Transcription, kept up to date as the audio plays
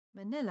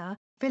Manila,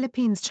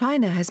 Philippines.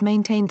 China has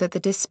maintained that the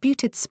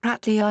disputed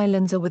Spratly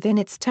Islands are within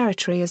its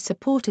territory as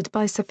supported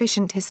by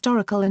sufficient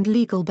historical and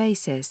legal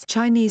basis.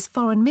 Chinese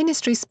Foreign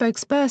Ministry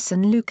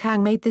spokesperson Lu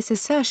Kang made this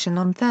assertion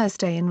on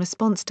Thursday in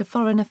response to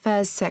Foreign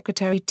Affairs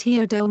Secretary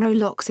Teodoro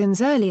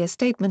Locsin's earlier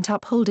statement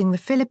upholding the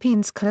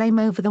Philippines' claim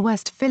over the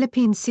West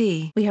Philippine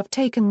Sea. "We have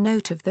taken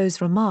note of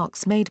those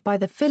remarks made by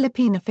the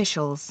Philippine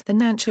officials. The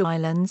Nansha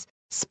Islands,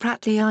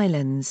 Spratly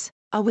Islands,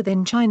 are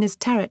within China's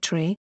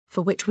territory,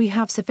 for which we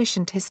have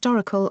sufficient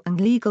historical and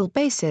legal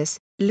basis,"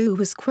 Lu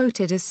was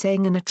quoted as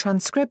saying in a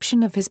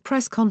transcription of his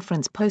press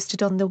conference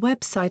posted on the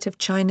website of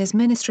China's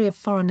Ministry of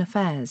Foreign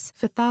Affairs.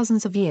 "For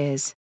thousands of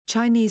years,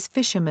 Chinese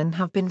fishermen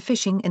have been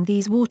fishing in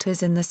these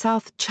waters in the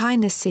South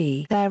China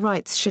Sea. Their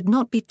rights should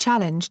not be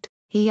challenged,"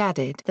 he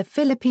added. The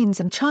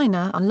Philippines and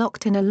China are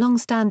locked in a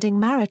long-standing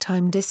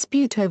maritime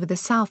dispute over the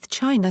South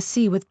China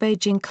Sea, with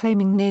Beijing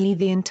claiming nearly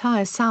the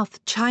entire South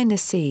China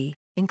Sea,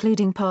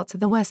 including parts of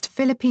the West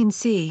Philippine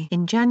Sea.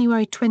 In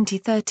January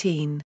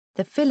 2013,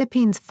 the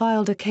Philippines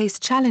filed a case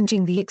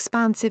challenging the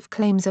expansive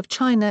claims of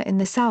China in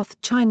the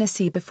South China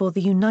Sea before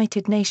the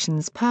United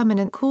Nations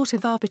Permanent Court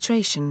of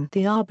Arbitration.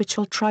 The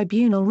arbitral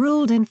tribunal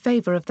ruled in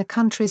favor of the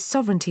country's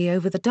sovereignty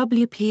over the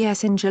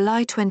WPS in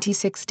July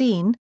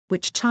 2016,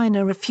 which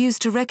China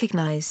refused to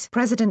recognize.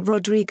 President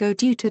Rodrigo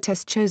Duterte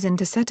has chosen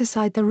to set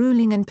aside the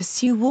ruling and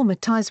pursue warmer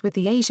ties with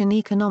the Asian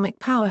economic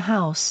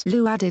powerhouse.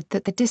 Lu added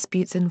that the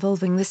disputes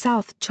involving the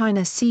South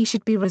China Sea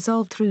should be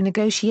resolved through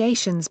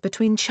negotiations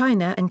between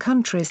China and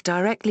countries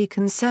directly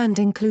concerned,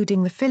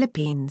 including the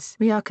Philippines.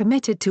 "We are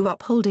committed to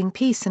upholding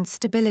peace and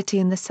stability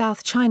in the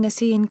South China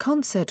Sea in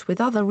concert with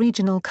other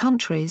regional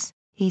countries,"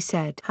 he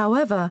said.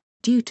 However,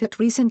 Duterte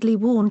recently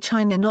warned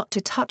China not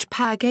to touch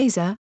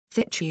Pag-asa,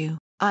 Thitu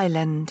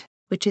Island,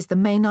 which is the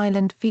main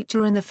island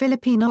feature in the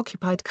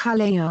Philippine-occupied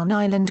Calayan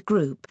Island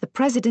group. The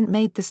president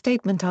made the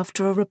statement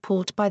after a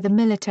report by the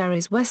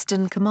military's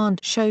Western Command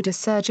showed a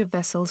surge of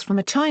vessels from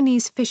a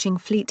Chinese fishing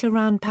fleet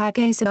around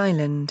Pag-asa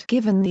Island.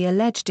 Given the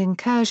alleged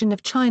incursion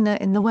of China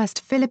in the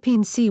West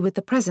Philippine Sea with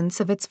the presence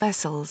of its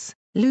vessels,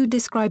 Lu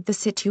described the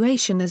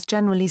situation as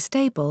generally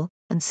stable,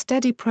 and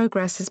steady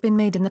progress has been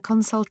made in the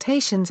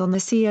consultations on the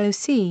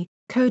COC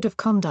Code of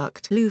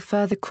Conduct. Lu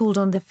further called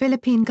on the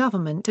Philippine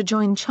government to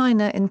join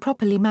China in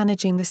properly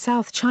managing the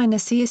South China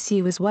Sea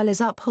issue as well as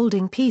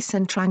upholding peace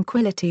and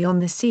tranquility on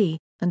the sea,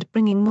 and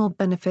bringing more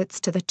benefits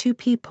to the two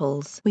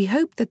peoples. "We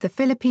hope that the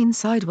Philippine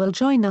side will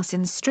join us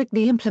in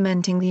strictly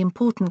implementing the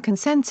important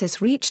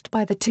consensus reached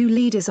by the two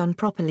leaders on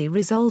properly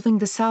resolving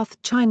the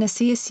South China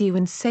Sea issue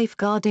and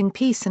safeguarding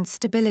peace and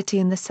stability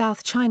in the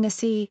South China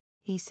Sea,"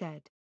 he said.